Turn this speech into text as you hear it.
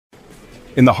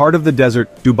In the heart of the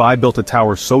desert, Dubai built a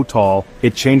tower so tall,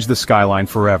 it changed the skyline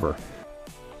forever.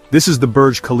 This is the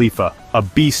Burj Khalifa, a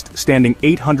beast standing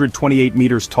 828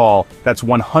 meters tall, that's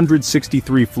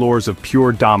 163 floors of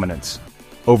pure dominance.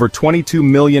 Over 22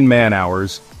 million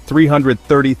man-hours,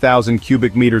 330,000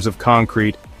 cubic meters of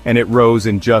concrete, and it rose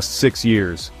in just 6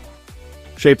 years.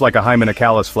 Shaped like a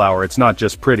Hymenocallis flower, it's not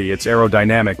just pretty, it's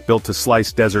aerodynamic, built to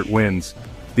slice desert winds.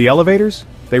 The elevators?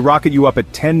 They rocket you up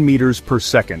at 10 meters per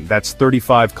second, that's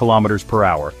 35 kilometers per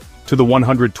hour, to the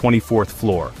 124th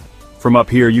floor. From up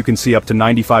here you can see up to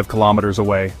 95 kilometers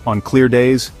away. On clear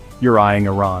days, you're eyeing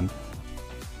Iran.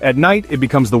 At night, it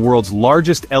becomes the world's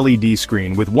largest LED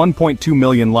screen with 1.2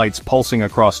 million lights pulsing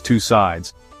across 2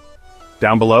 sides.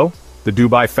 Down below, the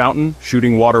Dubai fountain,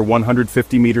 shooting water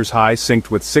 150 meters high,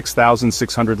 synced with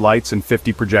 6,600 lights and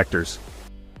 50 projectors.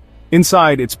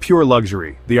 Inside, it's pure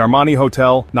luxury. The Armani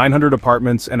Hotel, 900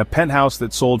 apartments, and a penthouse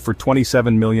that sold for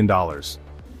 $27 million.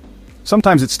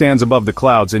 Sometimes it stands above the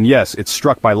clouds, and yes, it's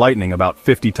struck by lightning about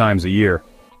 50 times a year.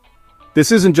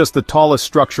 This isn't just the tallest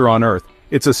structure on Earth,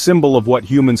 it's a symbol of what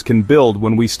humans can build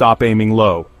when we stop aiming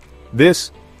low.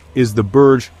 This is the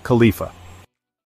Burj Khalifa.